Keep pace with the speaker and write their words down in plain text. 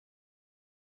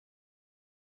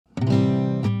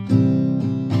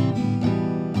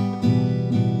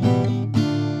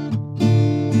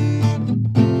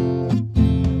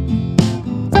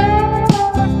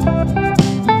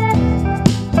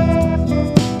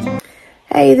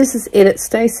Hey, this is Edit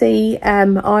Stacey.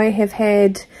 I have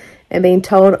had and been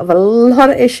told of a lot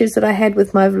of issues that I had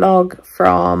with my vlog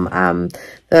from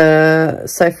the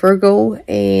So Frugal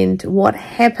and what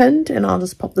happened. And I'll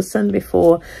just pop this in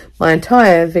before my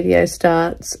entire video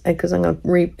starts because I'm going to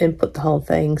re-input the whole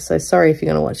thing. So sorry if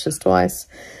you're going to watch this twice.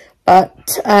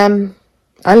 But I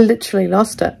literally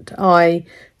lost it. I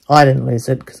didn't lose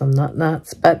it because I'm not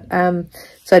nuts. But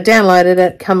so I downloaded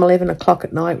it come 11 o'clock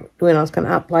at night when I was going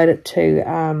to upload it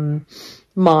to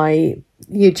my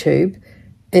YouTube.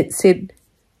 It said,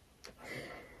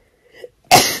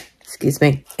 excuse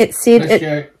me, it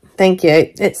said, thank you.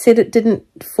 It said it didn't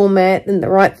format in the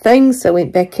right thing. So I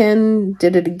went back in,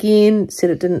 did it again, said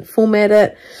it didn't format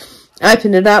it,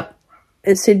 opened it up.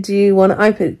 It said, do you want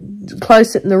to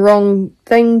close it in the wrong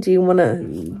thing? Do you want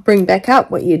to bring back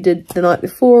up what you did the night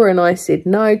before? And I said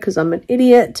no, because I'm an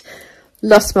idiot.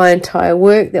 Lost my entire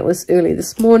work. That was early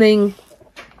this morning.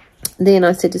 Then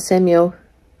I said to Samuel,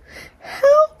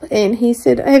 help. And he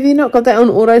said, have you not got that on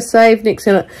autosave? Next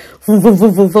minute,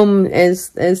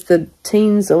 as the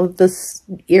teens of this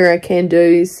era can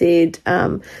do, said,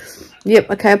 yep,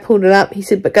 okay, I pulled it up. He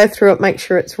said, but go through it, make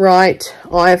sure it's right.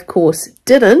 I, of course,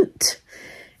 didn't.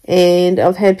 And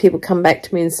I've had people come back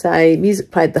to me and say,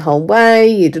 music played the whole way.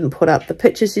 You didn't put up the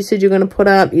pictures you said you were going to put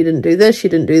up. You didn't do this.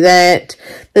 You didn't do that.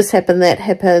 This happened, that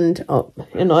happened. Oh,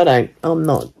 and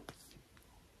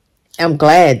I'm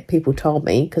glad people told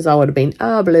me because I would have been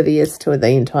oblivious to the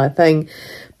entire thing.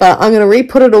 But I'm going to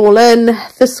re-put it all in.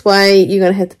 This way, you're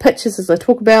going to have the pictures as I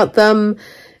talk about them.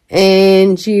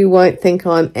 And you won't think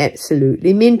I'm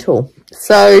absolutely mental.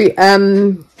 So,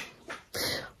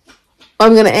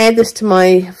 I'm going to add this to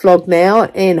my vlog now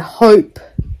and hope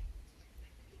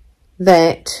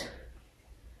that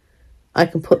I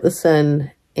can put this in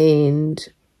and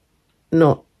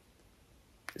not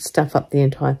stuff up the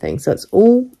entire thing. So it's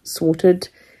all sorted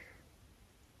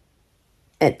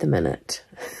at the minute.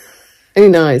 Who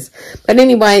knows? But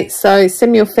anyway, so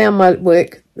Samuel found my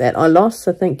work that I lost.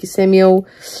 So thank you, Samuel.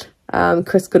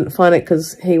 Chris couldn't find it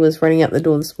because he was running out the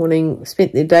door this morning.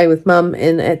 Spent the day with Mum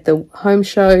and at the home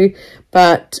show.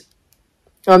 But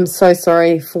I'm so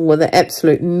sorry for the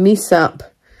absolute mess up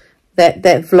that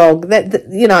vlog. That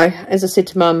you know, as I said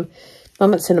to Mum,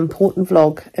 it's an important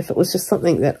vlog. If it was just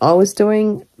something that I was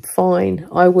doing, fine.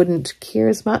 I wouldn't care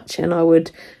as much. And I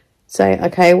would say,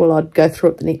 okay, well, I'd go through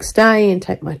it the next day and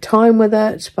take my time with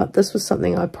it. But this was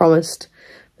something I promised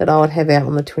that I would have out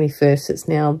on the 21st. It's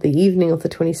now the evening of the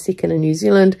 22nd in New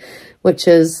Zealand, which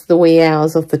is the wee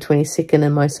hours of the 22nd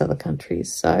in most other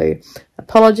countries. So,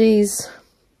 apologies.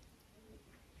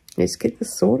 Let's get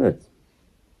this sorted.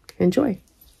 Enjoy.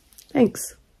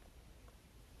 Thanks.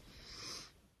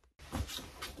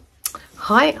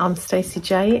 Hi, I'm Stacey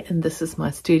J, and this is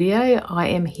my studio. I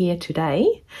am here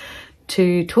today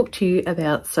to talk to you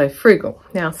about So Frugal.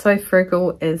 Now, So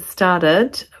Frugal is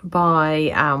started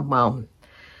by, well,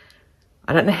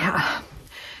 I don't know how,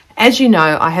 as you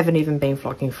know, I haven't even been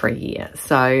vlogging for a year.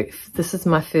 So this is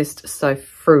my first So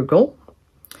Frugal.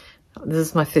 This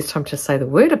is my first time to say the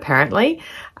word, apparently.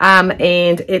 And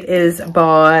it is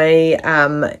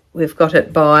by, we've got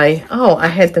it by, oh, I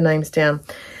had the names down,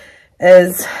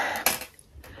 is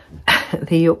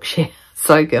the Yorkshire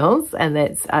So Girls. And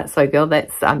that's So Girl,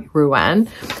 that's Ruan.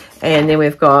 And then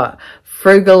we've got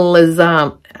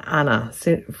Frugalizama.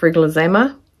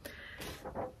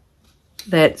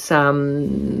 That's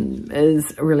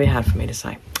is really hard for me to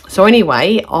say. So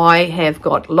anyway, I have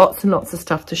got lots and lots of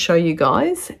stuff to show you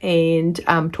guys and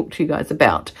talk to you guys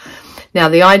about. Now,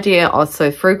 the idea of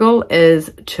So Frugal is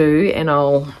to, and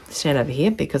I'll stand over here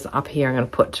because up here I'm going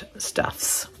to put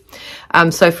stuffs.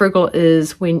 So Frugal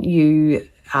is when you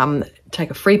take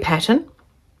a free pattern.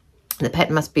 The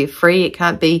pattern must be free. It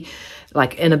can't be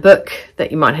like in a book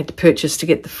that you might have to purchase to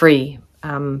get the free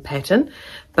pattern,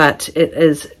 but it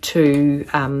is to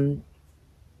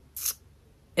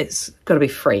it's got to be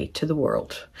free to the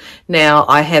world. Now,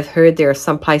 I have heard there are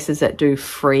some places that do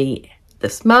free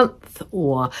this month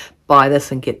or buy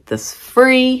this and get this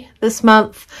free this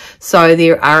month. So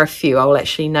there are a few. I will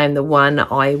actually name the one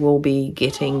I will be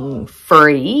getting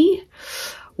free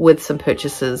with some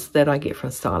purchases that I get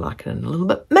from Style Icon in a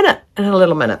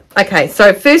little minute. Okay,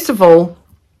 so first of all,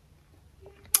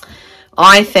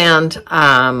 I found,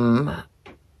 I've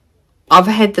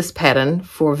had this pattern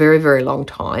for a very, very long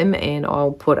time, and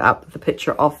I'll put up the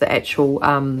picture of the actual,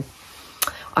 I'm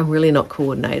really not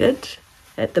coordinated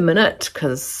at the minute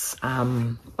because,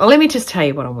 well, let me just tell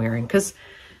you what I'm wearing because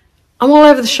I'm all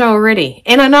over the show already.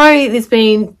 And I know there's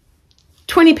been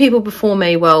 20 people before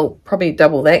me, well, probably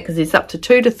double that, because there's up to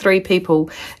 2 to 3 people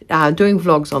doing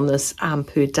vlogs on this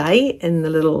per day in the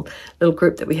little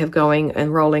group that we have going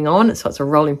and rolling on. So it's a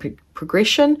rolling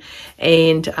progression.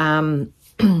 And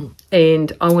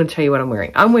and I want to tell you what I'm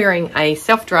wearing. I'm wearing a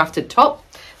self-drafted top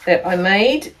that I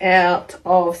made out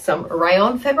of some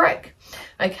rayon fabric.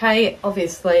 Okay,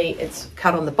 obviously it's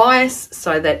cut on the bias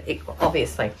so that it,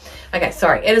 obviously, okay,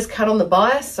 sorry, it is cut on the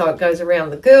bias so it goes around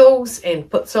the girls and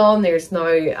puts on. There's no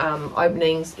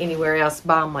openings anywhere else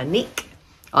bar my neck,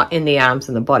 in the arms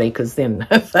and the body, because then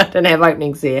if I didn't have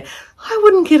openings there, I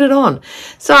wouldn't get it on.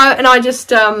 So, and I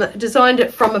just designed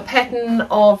it from a pattern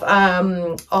of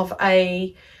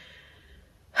a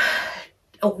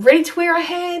ready-to-wear I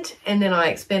had, and then I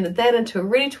expanded that into a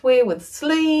ready-to-wear with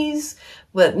sleeves,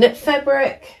 with knit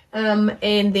fabric, and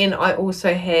then I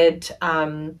also had,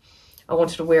 I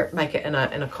wanted to make it in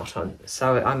a cotton,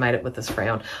 so I made it with this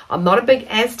rayon. I'm not a big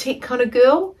Aztec kind of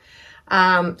girl,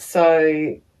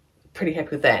 so pretty happy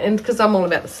with that. And because I'm all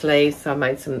about the sleeves, so I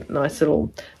made some nice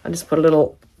little, I just put a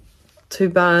little 2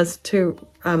 bars, with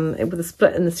a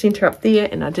split in the center up there,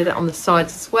 and I did it on the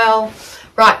sides as well.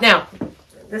 Right, now,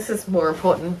 this is more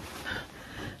important.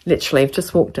 Literally, I've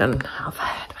just walked in. I've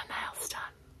had my nails done.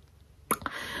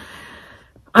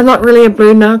 I'm not really a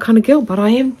blue nail kind of girl, but I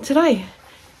am today.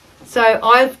 So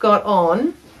I've got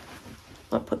on,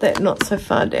 I'll put that not so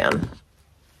far down.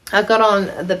 I've got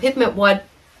on the peppermint wide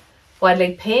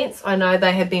leg pants. I know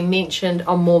they have been mentioned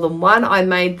on more than one. I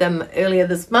made them earlier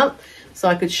this month so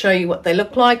I could show you what they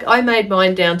look like. I made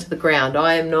mine down to the ground.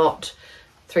 I am not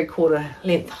 3/4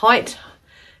 length height.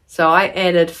 So I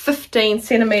added 15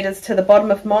 centimeters to the bottom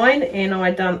of mine, and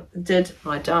I did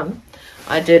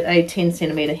a 10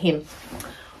 centimeter hem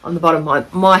on the bottom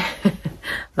of mine.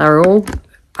 They're all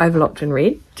overlocked in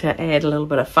red to add a little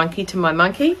bit of funky to my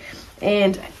monkey.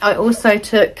 And I also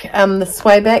took the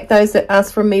sway back. Those that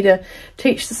asked for me to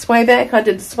teach the sway back, I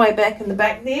did the sway back in the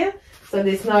back there, so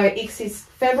there's no excess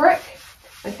fabric.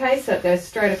 Okay, so it goes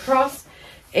straight across,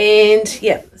 and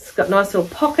yeah, it's got nice little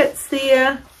pockets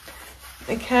there.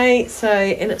 Okay, so,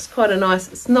 and it's quite a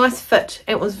nice, nice fit.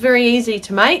 It was very easy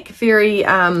to make, very,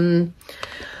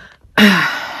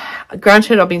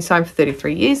 granted I've been sewing for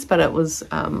 33 years, but it was,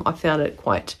 I found it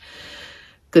quite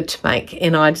good to make.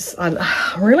 And I'm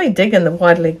really digging the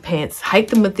wide leg pants. Hate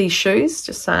them with these shoes,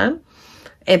 just saying.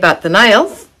 But the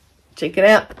nails, check it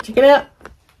out, check it out.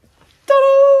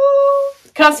 Ta-da!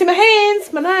 Can't see my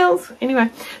hands, my nails. Anyway,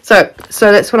 so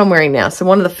that's what I'm wearing now. So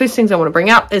one of the first things I want to bring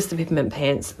up is the peppermint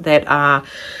pants that are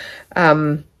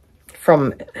from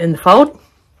In the Fold.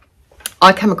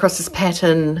 I came across this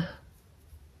pattern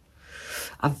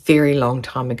a very long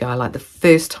time ago. Like the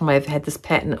first time I ever had this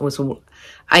pattern, it was all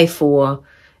A4,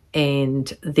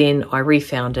 and then I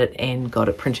refound it and got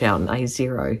it printed out in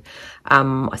A0.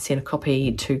 I sent a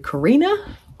copy to Karina,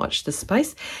 watch this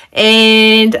space,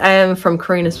 and from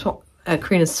Karina's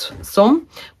Som,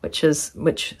 which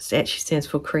actually stands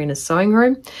for Karina's Sewing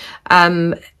Room,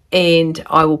 and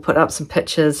I will put up some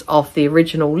pictures of the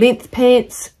original length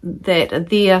pants that are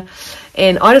there.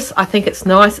 And I think it's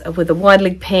nice with a wide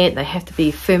leg pant. They have to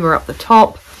be firmer up the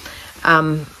top,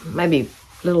 maybe a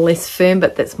little less firm,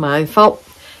 but that's my own fault.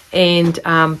 And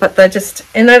but I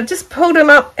just pulled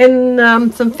them up in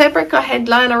some fabric I had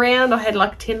laying around. I had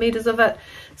like 10 meters of it,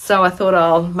 so I thought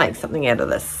I'll make something out of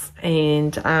this.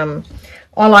 And I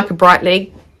like a bright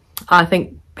leg. I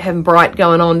think having bright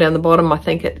going on down the bottom, I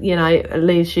think it, you know, it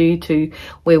leaves you to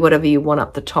wear whatever you want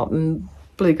up the top, and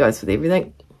blue goes with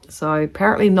everything. So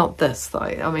apparently not this though.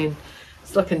 I mean,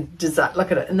 it's looking disaster.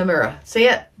 Look at it in the mirror. See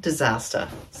it? Disaster.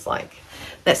 It's like,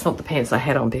 that's not the pants I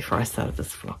had on before I started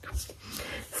this vlog.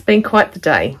 It's been quite the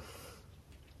day.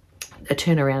 A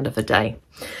turnaround of a day.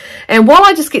 And while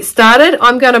I just get started,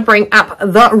 I'm going to bring up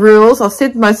the rules. I've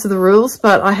said most of the rules,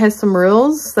 but I have some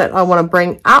rules that I want to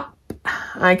bring up.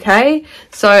 Okay,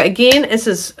 so again, this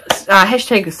is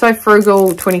hashtag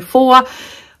SewFrugal24.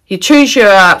 You choose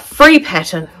your free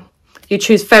pattern. You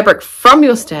choose fabric from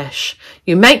your stash.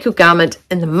 You make your garment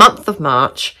in the month of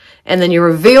March, and then you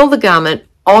reveal the garment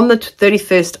on the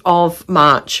 31st of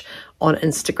March on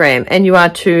Instagram. And you are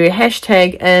to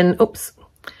hashtag in,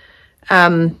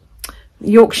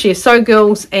 Yorkshire Sew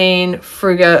Girls and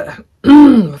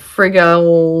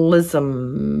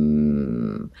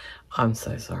frugalism. I'm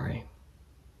so sorry.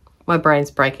 My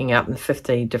brain's breaking up in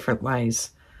 50 different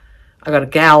ways. I got a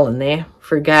gal in there.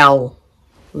 Frugal.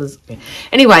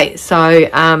 Anyway, so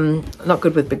not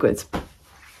good with big words.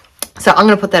 So I'm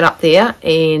going to put that up there,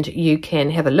 and you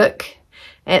can have a look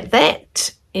at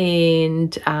that.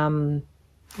 And it'll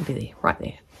be there, right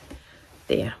there.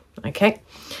 There. Okay.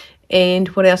 And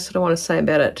what else did I want to say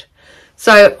about it?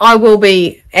 So I will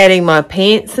be adding my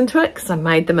pants into it because I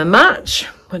made them in March,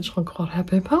 which I'm quite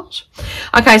happy about.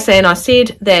 Okay, so and I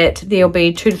said that there'll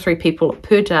be 2 to 3 people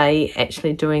per day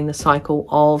actually doing the cycle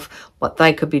of what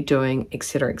they could be doing,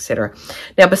 etc., etc.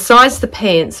 Now, besides the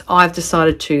pants, I've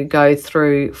decided to go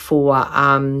through for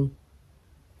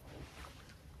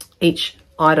each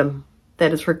item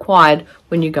that is required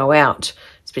when you go out,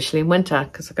 especially in winter,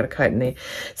 because I've got a coat in there.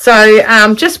 So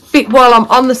while I'm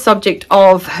on the subject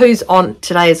of who's on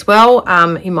today as well,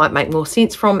 you might make more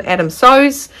sense from Adam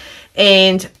Sews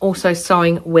and also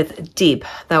Sewing with Deb.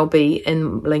 They'll be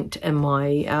linked in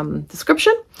my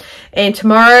description. And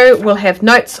tomorrow we'll have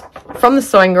notes from the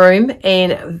sewing room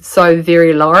and Sew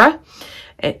Very Laura,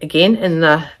 again in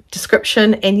the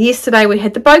description. And yesterday we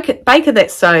had the Baker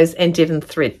That Sews and Devon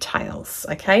Thread Tails.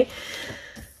 Okay,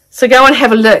 so go and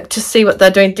have a look to see what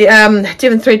they're doing.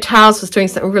 Devon Thread Tails was doing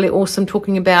something really awesome,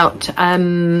 talking about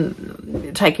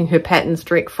taking her patterns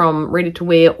direct from ready to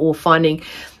wear or finding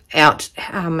out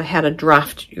how to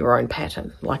draft your own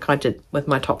pattern, like I did with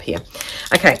my top here.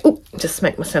 Okay, just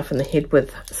smack myself in the head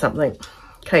with something.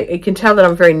 Okay, you can tell that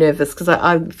I'm very nervous because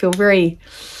I feel very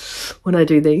when I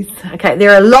do these. Okay,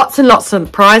 there are lots and lots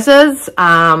of prizes,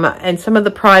 and some of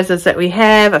the prizes that we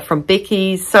have are from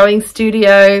Becky's Sewing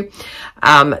Studio,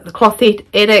 the Cloth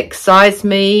Edic, Size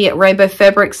Me, Rainbow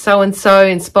Fabrics, Sew and Sew,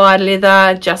 Inspired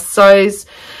Leather, Just Sews,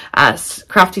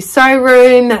 Crafty Sew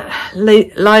Room,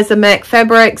 Liza Mac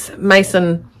Fabrics,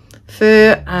 Mason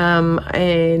Fur,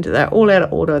 and they're all out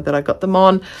of order that I got them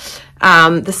on.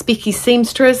 The Speaky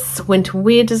Seamstress, Winter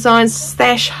Wear Designs,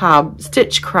 Stash Hub,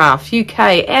 Stitchcraft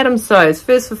UK, Adam Sews,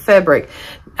 First for Fabric,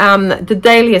 the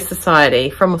Dahlia Society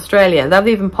from Australia. They've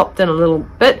even popped in a little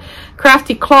bit.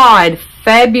 Crafty Clyde,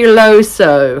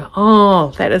 Fabuloso.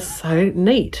 Oh, that is so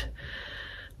neat.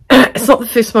 It's not the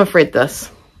first time I've read this.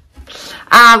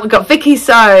 We've got Vicky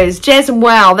Sews, Jazz and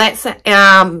Wow. That's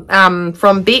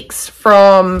from Bex,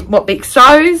 from What Bex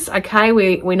Sews. Okay,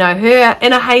 we know her.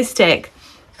 In a Haystack,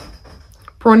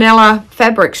 Brunella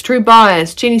Fabrics, True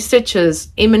Bias, Jenny Stitches,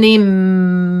 M&M,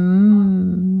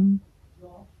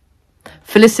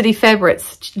 Felicity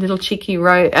Fabrics, Little Cheeky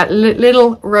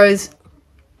Little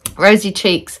Rosy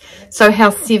Cheeks, So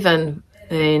House 7,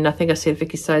 and I think I said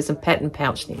Vicky Sews and Pattern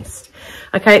Pouch Nest.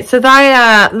 Okay, so they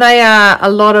are a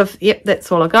lot of, yep, that's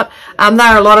all I got.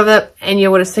 They're a lot of it, and you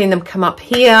would have seen them come up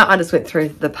here. I just went through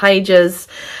the pages.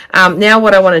 Now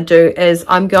what I want to do is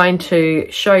I'm going to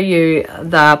show you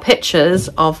the pictures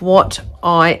of what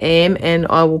I am, and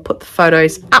I will put the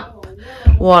photos up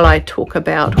while I talk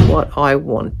about what I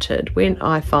wanted when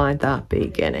I find the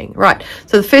beginning. Right,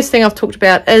 so the first thing I've talked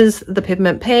about is the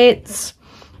peppermint pants.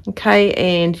 Okay,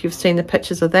 and you've seen the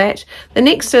pictures of that. The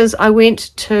next is I went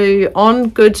to, on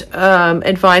good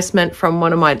advisement from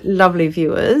one of my lovely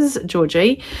viewers,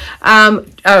 Georgie,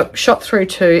 shot through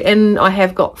to, and I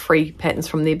have got free patterns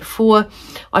from there before,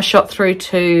 I shot through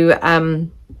to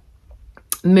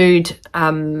Mood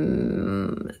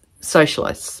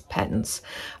Socialist patterns.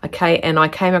 Okay, and I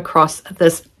came across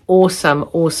this awesome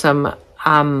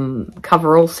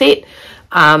coverall set.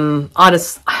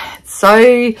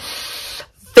 So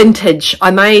vintage.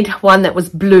 I made one that was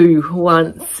blue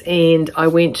once, and I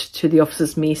went to the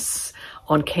officers' mess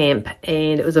on camp,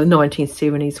 and it was a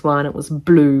 1970s one. It was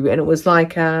blue, and it was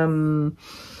like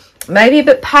maybe a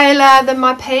bit paler than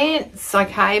my pants.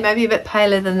 Okay, maybe a bit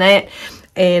paler than that,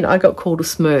 and I got called a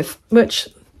smurf, which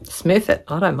smurf it,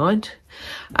 I don't mind.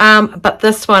 But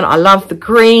this one, I love the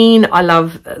green. I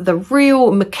love the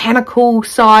real mechanical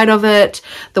side of it.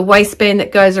 The waistband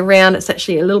that goes around, it's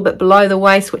actually a little bit below the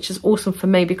waist, which is awesome for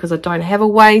me because I don't have a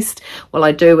waist. Well,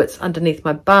 I do. It's underneath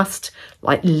my bust,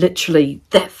 like literally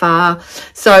that far.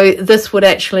 So this would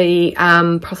actually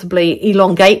possibly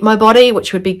elongate my body,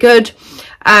 which would be good.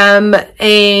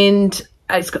 And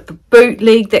it's got the boot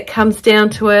leg that comes down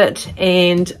to it,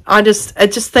 and I just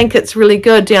think it's really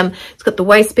good. It's got the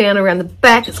waistband around the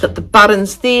back. It's got the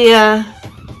buttons there.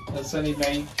 That's only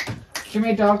me. Come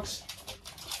here, dogs.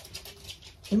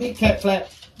 Come here, cat flap.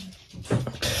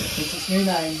 It's its new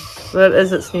name. Well, it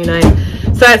is its new name.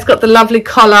 So it's got the lovely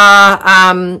collar.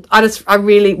 I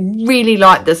really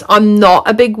like this. I'm not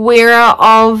a big wearer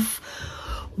of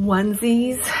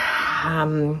onesies.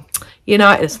 You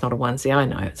know, it's not a onesie. I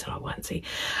know it's not a onesie.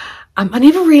 I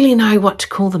never really know what to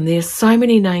call them. There's so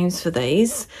many names for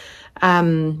these.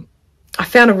 I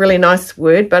found a really nice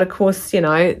word, but of course, you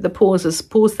know, the pause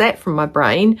that from my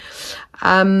brain.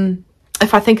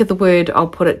 If I think of the word, I'll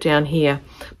put it down here.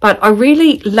 But I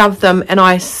really love them, and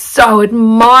I so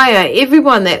admire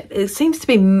everyone that seems to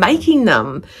be making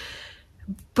them.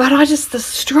 But the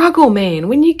struggle, man,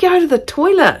 when you go to the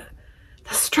toilet,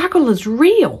 the struggle is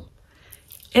real.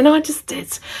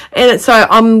 And so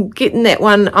I'm getting that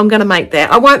one. I'm going to make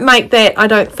that. I won't make that. I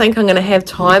don't think I'm going to have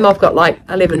time. I've got like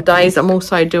 11 days. I'm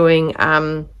also doing,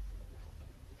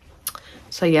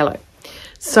 so yellow.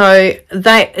 So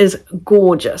that is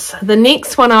gorgeous. The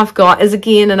next one I've got is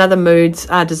again another Moods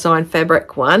design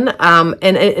fabric one,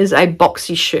 and it is a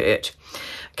boxy shirt.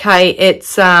 Okay,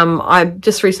 it's I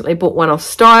just recently bought one off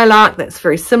Stylark that's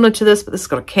very similar to this, but this has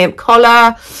got a camp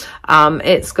collar.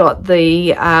 It's got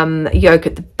the yoke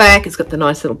at the back. It's got the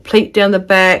nice little pleat down the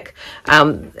back,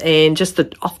 and just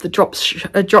off the drop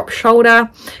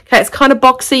shoulder. Okay, it's kind of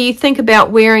boxy. You think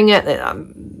about wearing it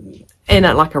in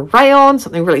it like a rayon,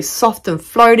 something really soft and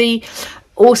floaty.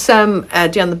 Awesome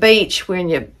down the beach, wearing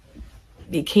your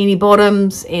bikini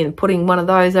bottoms and putting one of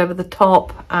those over the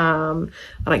top. I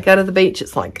don't go to the beach.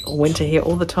 It's like winter here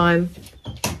all the time.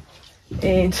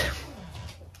 And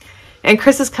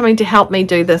Chris is coming to help me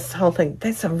do this whole thing.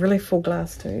 That's a really full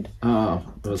glass, dude. Oh,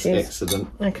 it was an accident.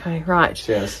 Okay, right.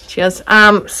 Cheers. Cheers.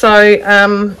 Come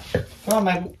on,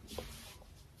 Mabel.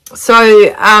 So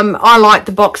I like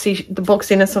the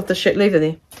boxiness of the shirt. Leave it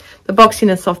there. The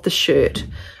boxiness of the shirt.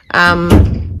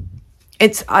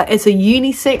 It's a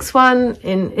unisex one.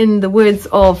 In the words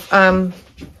of oh,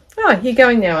 you're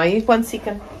going now, are you? 1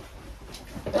 second.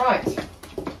 Right.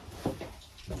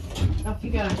 Off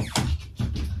you go.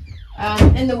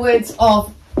 In the words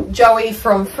of Joey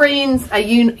from Friends, a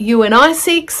you and I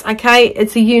sex. Okay,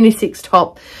 it's a unisex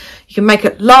top. You can make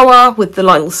it lower with the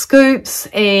little scoops,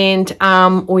 and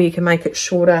or you can make it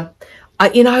shorter.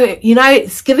 You know,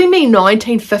 it's giving me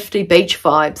 1950 beach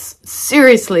vibes.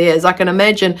 Seriously is. I can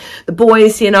imagine the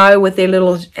boys, you know, with their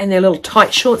little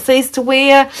tight shorts they used to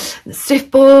wear, the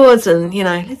surfboards, and you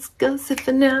know, let's go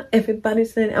surfing now.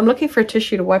 Everybody's there. I'm looking for a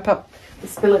tissue to wipe up the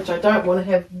spillage. I don't want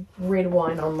to have red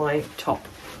wine on my top.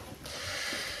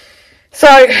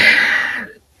 So,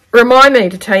 remind me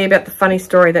to tell you about the funny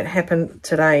story that happened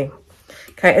today.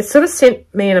 Okay, it sort of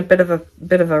sent me in a bit of a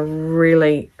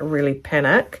really, really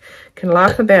panic. Can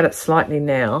laugh about it slightly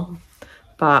now,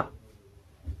 but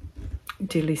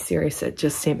deadly serious, it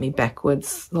just sent me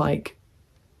backwards, like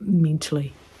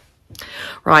mentally.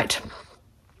 Right.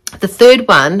 The third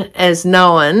one is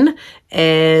known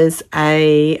as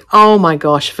a, oh my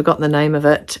gosh, I've forgotten the name of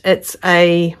it. It's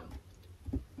a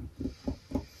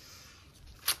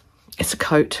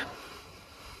coat.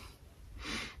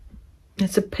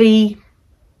 It's a P.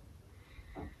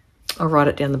 I'll write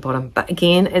it down the bottom. But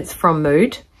again, it's from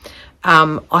Mood.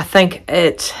 I think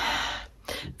it's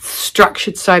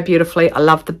structured so beautifully. I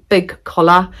love the big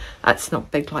collar. It's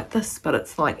not big like this, but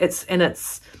it's like it's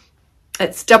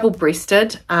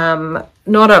double-breasted.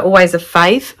 Not always a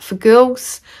fave for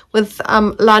girls with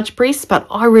large breasts, but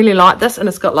I really like this, and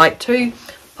it's got like two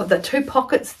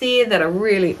pockets there that are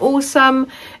really awesome.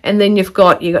 And then you've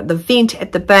got the vent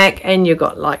at the back, and you've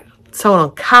got like sewn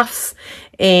on cuffs,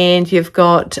 and you've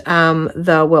got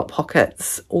the welt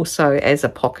pockets also as a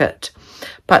pocket.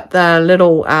 But the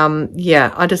little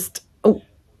yeah, I just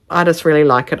really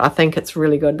like it. I think it's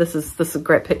really good. This is a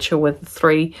great picture with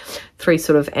three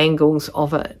sort of angles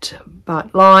of it,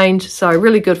 but lined, so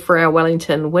really good for our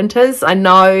Wellington winters. I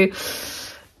know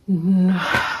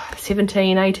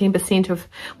 17-18% of,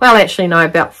 well, actually no,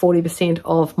 about 40%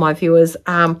 of my viewers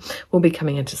will be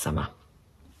coming into summer,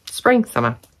 spring,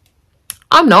 summer.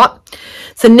 I'm not.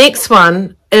 So next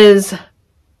one is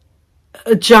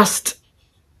just,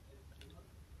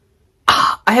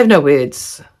 I have no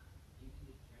words.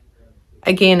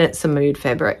 Again, it's a Mood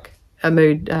fabric, a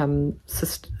Mood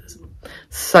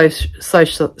so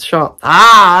shop.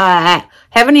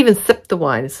 Haven't even sipped the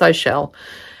wine. It's so shell.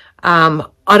 I'm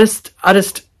just going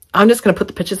to put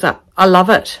the pictures up. I love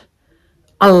it.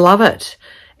 I love it.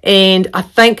 And I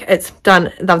think they've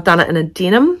done it in a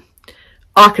denim.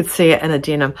 I could see it in a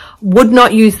denim. Would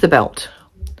not use the belt.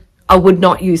 I would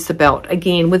not use the belt.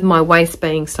 Again, with my waist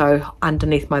being so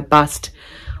underneath my bust,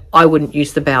 I wouldn't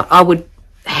use the belt. I would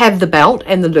have the belt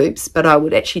and the loops, but I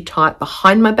would actually tie it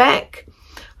behind my back.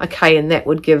 Okay, and that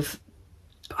would give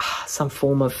some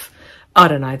form of, I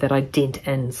don't know, that I dent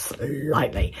in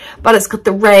slightly. But it's got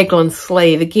the raglan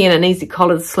sleeve. Again, an easy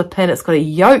collar to slip in. It's got a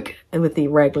yoke with the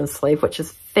raglan sleeve, which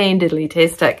is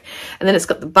fantastic. And then it's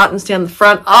got the buttons down the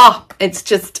front. Oh, it's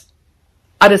just,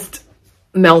 I just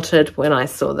melted when I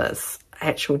saw this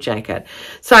actual jacket.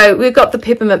 So we've got the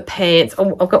peppermint pants.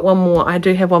 Oh, I've got one more. I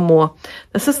do have one more.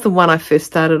 This is the one I first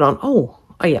started on. Oh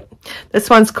yeah. This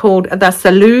one's called the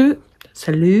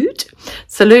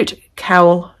Salute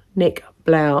Cowl-Neck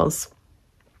blouse.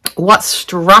 What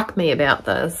struck me about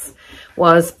this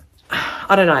was,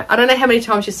 I don't know how many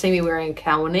times you've seen me wearing a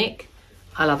cowl neck.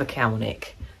 I love a cowl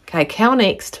neck. Okay, cowl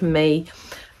necks to me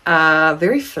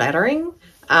very flattering.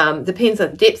 Depends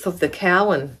on the depth of the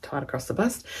cowl and tied across the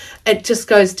bust. It just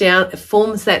goes down, it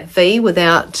forms that V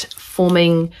without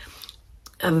forming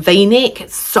a V-neck.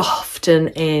 It's soft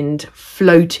and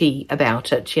floaty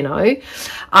about it, you know.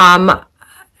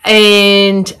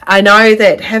 And I know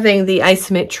that having the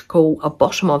asymmetrical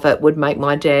bottom of it would make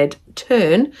my dad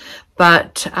turn,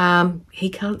 but he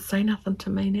can't say nothing to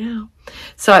me now.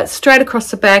 So it's straight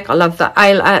across the back. I love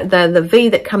the V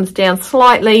that comes down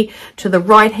slightly to the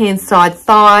right hand side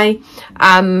thigh.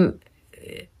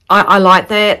 I like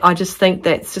that. I just think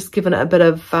that's just given it a bit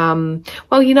of,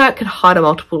 well, you know, it could hide a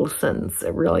multiple sins.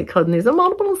 It really could. And there's a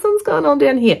multiple sins going on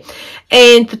down here.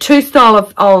 And the two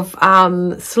style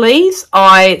of sleeves,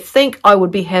 I think I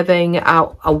would be having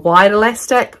a wide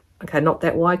elastic. Okay, not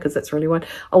that wide because that's really wide.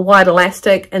 A wide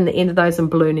elastic in the end of those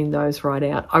and ballooning those right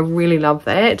out. I really love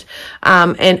that.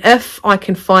 And if I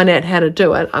can find out how to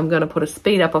do it, I'm going to put a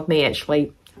speed up of me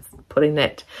actually putting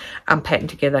that pattern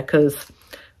together, because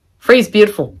free is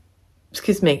beautiful.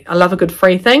 Excuse me. I love a good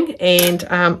free thing,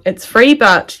 and it's free,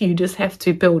 but you just have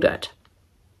to build it.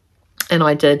 And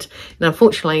I did. And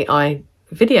unfortunately, I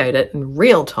videoed it in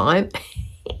real time.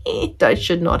 I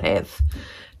should not have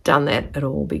done that at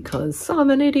all because I'm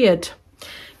an idiot.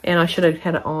 And I should have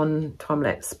had it on time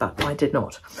lapse, but I did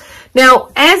not. Now,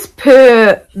 as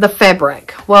per the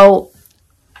fabric, well,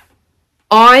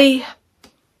 I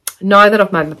know that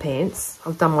I've made my pants.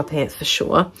 I've done my pants for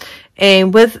sure.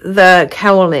 And with the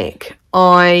Cowl-Neck,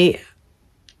 I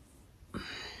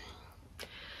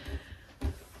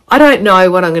don't know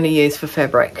what I'm going to use for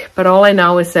fabric, but all I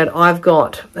know is that I've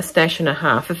got a stash and a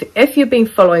half. If you've been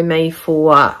following me for,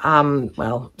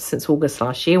 well, since August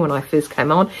last year when I first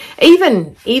came on,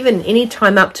 even any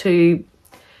time up to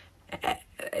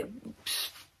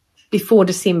before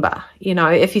December, you know,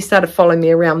 if you started following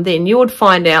me around then, you would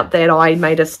find out that I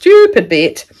made a stupid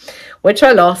bet, which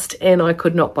I lost, and I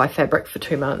could not buy fabric for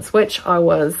 2 months, which I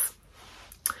was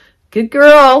good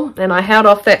girl, and I held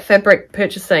off that fabric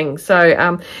purchasing. So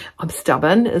I'm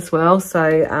stubborn as well, so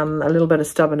a little bit of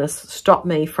stubbornness stopped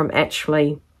me from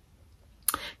actually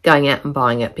going out and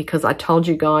buying it, because I told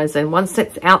you guys, and once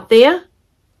it's out there,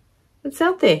 it's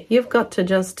out there. You've got to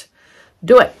just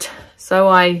do it. So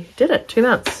I did it. 2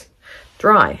 months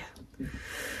dry.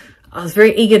 I was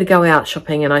very eager to go out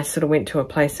shopping, and I sort of went to a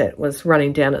place that was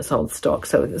running down its old stock,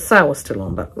 so the sale was still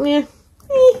on, but yeah.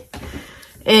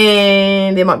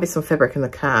 And there might be some fabric in the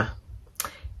car.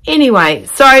 Anyway,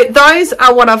 so those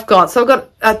are what I've got. So I've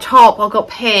got a top, I've got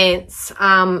pants,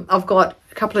 I've got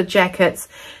a couple of jackets,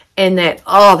 and that,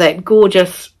 oh, that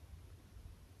gorgeous,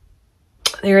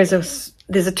 there's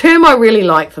a term I really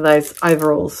like for those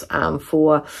overalls,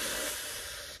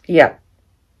 yeah,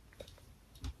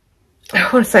 I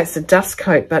want to say it's a dust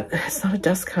coat, but it's not a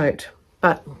dust coat,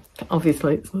 but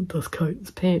obviously it's not a dust coat,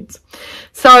 it's pants.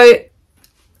 So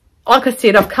like I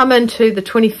said, I've come into the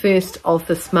 21st of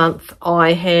this month.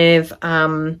 I have,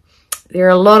 there are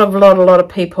a lot of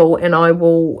people, and I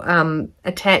will I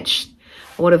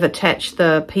would have attached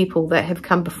the people that have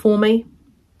come before me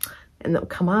and that will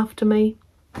come after me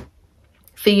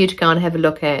for you to go and have a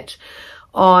look at.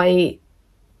 I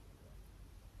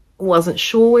wasn't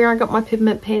sure where I got my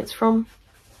peppermint pants from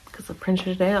because I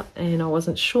printed it out, and I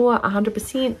wasn't sure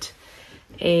 100%.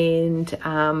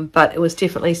 And but it was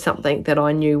definitely something that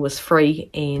I knew was free,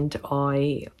 and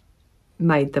I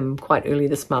made them quite early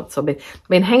this month, so I've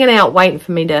been hanging out waiting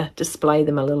for me to display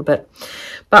them a little bit.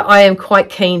 But I am quite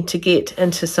keen to get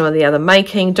into some of the other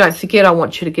making. Don't forget, I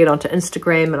want you to get onto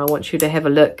Instagram, and I want you to have a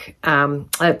look.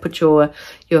 I put your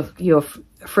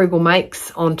frugal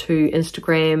makes onto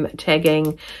Instagram,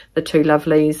 tagging the two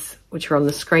lovelies which are on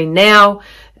the screen now,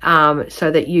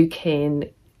 so that you can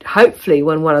hopefully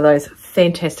win one of those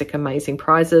fantastic, amazing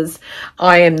prizes.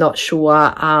 I am not sure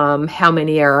how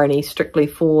many are only strictly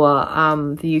for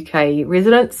the UK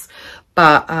residents,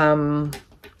 but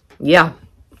yeah,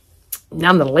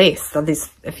 nonetheless,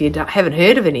 if you haven't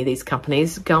heard of any of these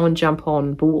companies, go and jump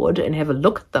on board and have a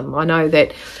look at them. I know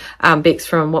that Bex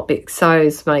from What Bex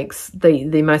Sews makes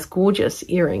the most gorgeous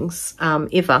earrings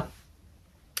ever.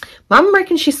 Mum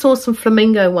reckons she saw some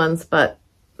flamingo ones, but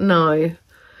no.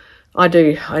 I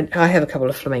do. I have a couple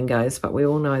of flamingos, but we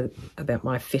all know about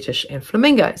my fetish and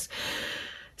flamingos.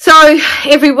 So,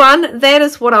 everyone, that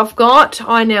is what I've got.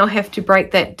 I now have to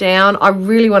break that down. I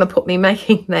really want to put me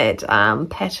making that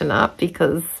pattern up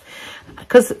because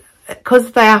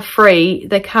they are free.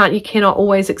 You cannot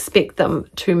always expect them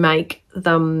to make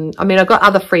them. I mean, I've got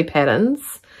other free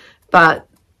patterns, but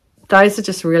those are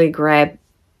just really grab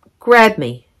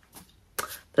me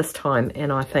this time, and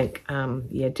I think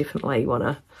yeah, definitely want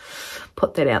to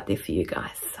put that out there for you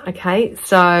guys. Okay,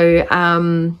 so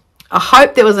I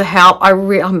hope there was a help.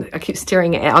 I keep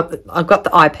staring at it. I've got the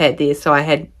iPad there, so I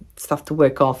had stuff to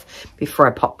work off before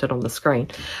I popped it on the screen.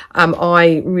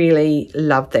 I really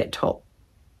love that top.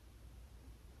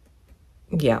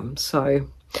 Yeah, so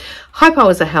hope I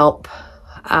was a help.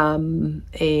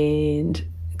 And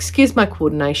excuse my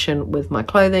coordination with my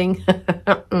clothing.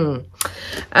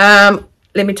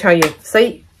 Let me tell you,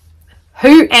 see,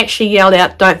 who actually yelled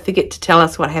out, don't forget to tell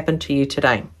us what happened to you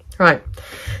today. Right,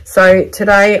 so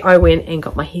today I went and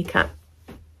got my hair cut.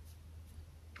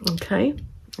 Okay,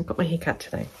 I got my hair cut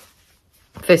today.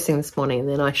 First thing this morning, and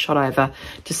then I shot over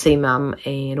to see Mum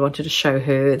and wanted to show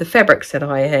her the fabrics that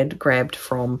I had grabbed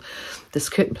from this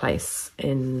curtain place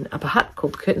in Upper Hutt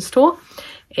called the Curtain Store.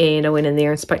 And I went in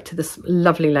there and spoke to this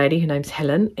lovely lady. Her name's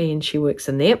Helen, and she works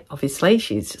in there. Obviously,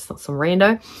 she's just not some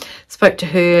rando. Spoke to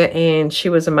her, and she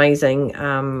was amazing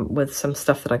with some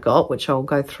stuff that I got, which I'll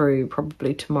go through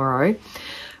probably tomorrow.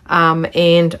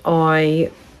 And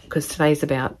because today's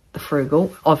about the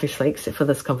frugal, obviously, except for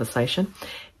this conversation.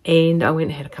 And I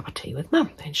went and had a cup of tea with Mum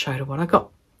and showed her what I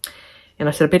got. And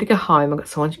I said, I better go home. I've got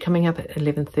someone coming up at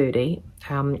 11:30.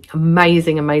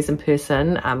 Amazing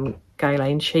person.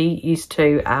 Ghislaine, she used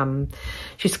to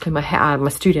clean my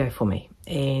studio for me.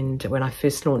 And when I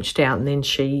first launched out, and then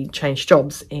she changed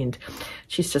jobs, and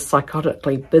she's just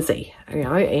psychotically busy, you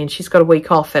know, and she's got a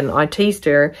week off. And I teased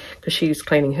her because she was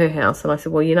cleaning her house. And I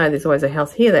said, well, you know, there's always a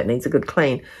house here that needs a good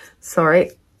clean.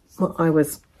 Sorry, I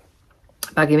was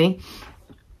bugging me.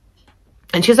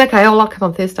 And she was, okay, I'll come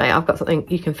on Thursday. I've got something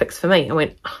you can fix for me. I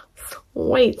went, oh,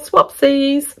 sweet,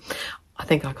 swapsies. I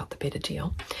think I got the better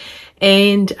deal.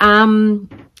 And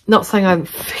not saying I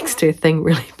fixed her thing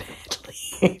really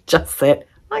badly. Just that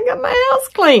I got my house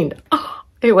cleaned. Oh,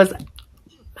 it was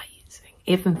amazing.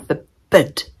 Heaven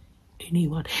forbid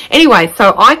anyone. Anyway,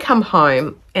 so I come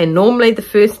home, and normally the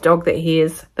first dog that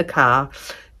hears the car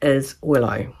is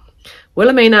Willow.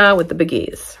 Wilhelmina with the big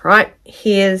ears, right?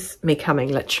 Here's me coming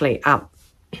literally up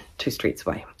 2 streets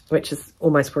away, which is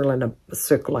almost we're in a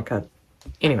circle like a...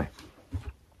 Anyway.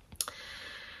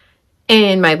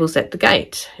 And Mabel's at the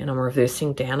gate, and I'm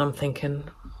reversing down. I'm thinking,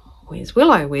 where's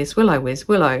Willow? Where's Willow? Where's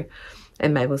Willow?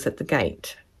 And Mabel's at the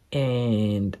gate.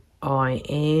 And I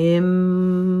am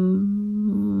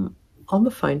on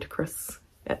the phone to Chris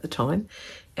at the time.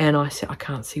 And I said, I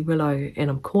can't see Willow. And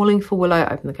I'm calling for Willow.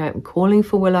 Open the gate. I'm calling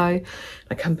for Willow.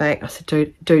 I come back. I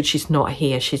said, dude, she's not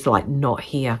here. She's like not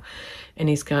here. And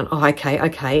he's going, oh,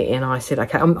 okay. And I said,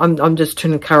 okay, I'm just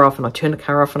turning the car off. And I turned the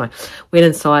car off, and I went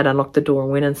inside, unlocked the door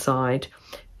and went inside.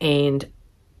 And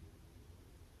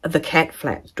the cat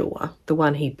flap door, the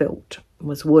one he built,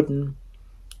 was wooden.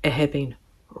 It had been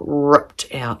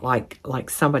ripped out like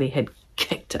somebody had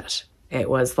kicked it. It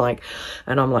was like,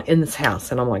 and I'm like in this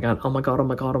house, and I'm like going, oh my God, oh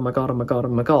my God, oh my God, oh my God, oh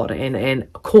my God.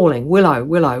 And calling, Willow,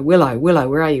 where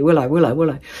are you?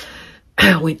 Willow.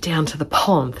 I went down to the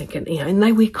pond thinking, you know, and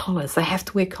they wear collars. They have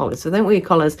to wear collars. So they don't wear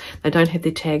collars. They don't have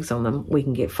their tags on them. We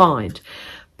can get fined.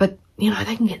 But, you know,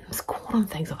 they can get caught on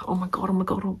things. Like, oh my God,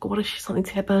 what if something's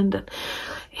happened?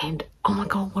 And oh my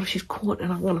God, what if she's caught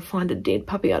and I want to find a dead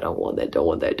puppy? I don't want that.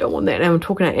 And I'm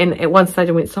talking, and at one stage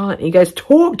I went silent. And he goes,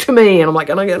 talk to me. And I'm like,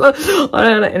 I don't know.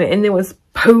 And there was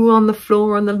poo on the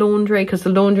floor on the laundry, because the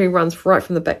laundry runs right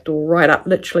from the back door right up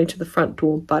literally to the front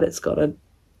door, but it's got a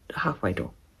halfway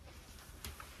door.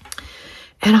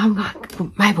 And I'm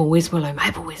like, Mabel, where's Willow?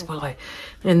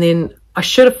 And then I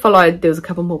should have followed. There was a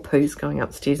couple more poos going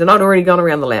upstairs. And I'd already gone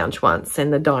around the lounge once,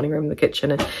 and the dining room, the kitchen.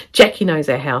 And Jackie knows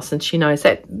our house, and she knows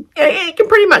that you can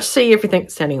pretty much see everything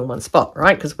standing in one spot,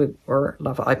 right? Because we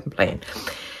love an open plan.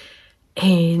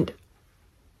 And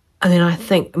then I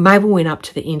think Mabel went up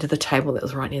to the end of the table that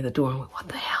was right near the door. I went, what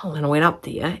the hell? And I went up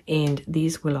there, and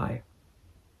there's Willow.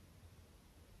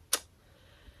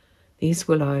 There's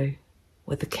Willow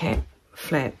with the cat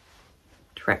flap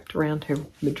wrapped around her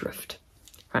midriff,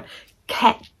 right?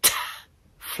 Cat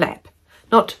flap,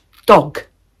 not dog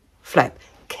flap,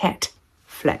 cat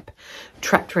flap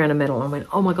trapped around a middle. I went,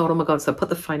 oh my God. So I put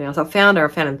the phone out. So I found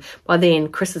him. By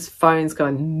then Chris's phone's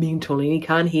going mental, and he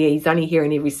can't hear. He's only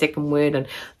hearing every second word, and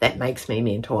that makes me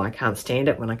mental. I can't stand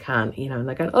it when I can't, you know. And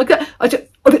they go, okay, I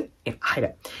hate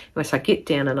it. Anyway, so I get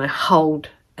down and I hold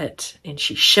it, and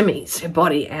she shimmies her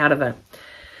body out of it.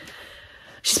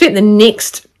 She spent the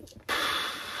next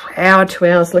hour, 2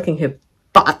 hours licking her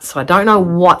butt, so I don't know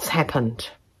what's happened.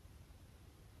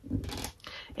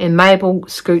 And Mabel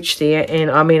scooched there,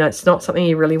 and I mean, it's not something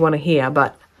you really want to hear,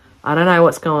 but I don't know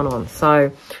what's going on.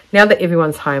 So now that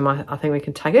everyone's home, I think we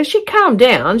can take her. She calmed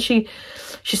down. She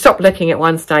stopped licking at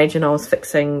one stage, and I was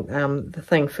fixing the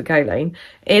thing for Ghislaine,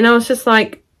 and I was just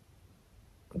like,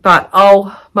 But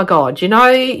oh my God, you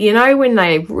know when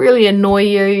they really annoy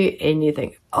you and you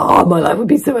think, oh, my life would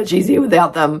be so much easier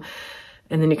without them.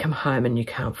 And then you come home and you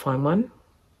can't find one.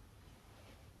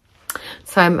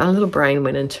 So my little brain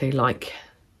went into like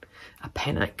a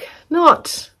panic. I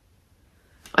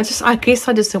guess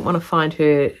I just didn't want to find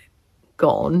her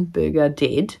gone, burger,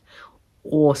 dead,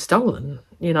 or stolen.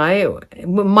 You know,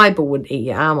 Mabel would eat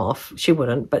your arm off. She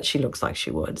wouldn't, but she looks like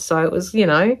she would. So it was, you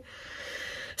know.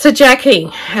 So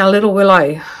Jackie, our little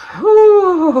Willow.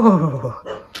 Ooh.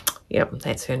 Yep,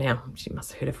 that's her now. She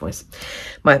must have heard her voice.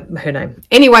 Her name.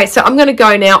 Anyway, so I'm going to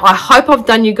go now. I hope I've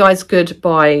done you guys good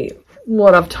by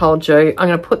what I've told you. I'm going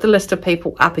to put the list of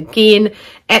people up again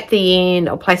at the end.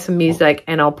 I'll play some music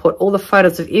and I'll put all the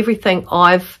photos of everything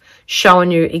I've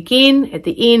shown you again at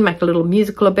the end. Make a little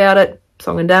musical about it,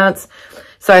 song and dance.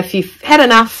 So if you've had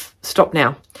enough, stop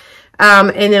now.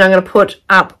 And then I'm going to put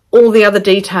up all the other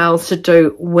details to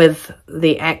do with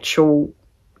the actual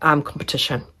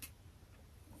competition.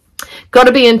 Got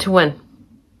to be in to win.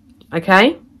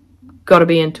 Okay? Got to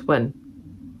be in to win.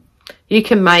 You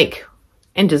can make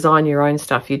and design your own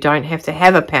stuff. You don't have to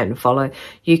have a pattern follow.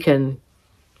 You can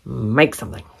make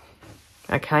something.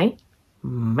 Okay?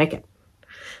 Make it.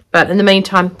 But in the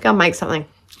meantime, go and make something.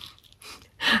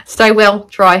 Stay well,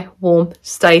 dry, warm,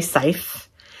 stay safe.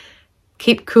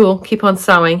 Keep cool, keep on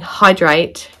sewing,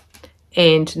 hydrate,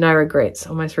 and no regrets.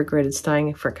 Almost regretted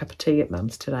staying for a cup of tea at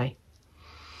Mum's today.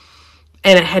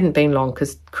 And it hadn't been long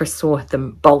because Chris saw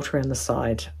them bolt around the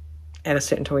side at a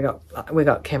certain time. We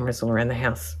got cameras all around the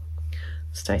house.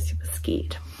 Stacey was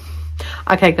scared.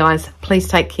 Okay, guys, please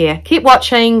take care. Keep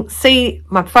watching. See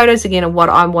my photos again of what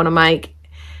I want to make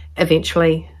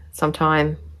eventually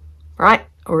sometime. Right?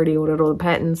 Already ordered all the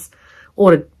patterns.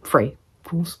 Ordered free, of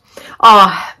course.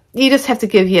 Oh, you just have to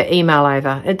give your email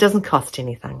over. It doesn't cost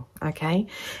anything, okay?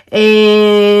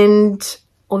 And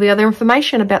all the other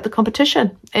information about the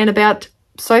competition and about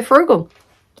So Frugal.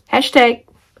 Hashtag,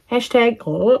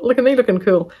 oh, look at me looking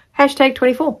cool. Hashtag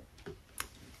 24.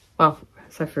 Well,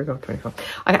 So Frugal 24.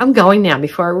 Okay, I'm going now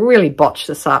before I really botch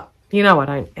this up. You know I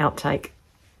don't outtake.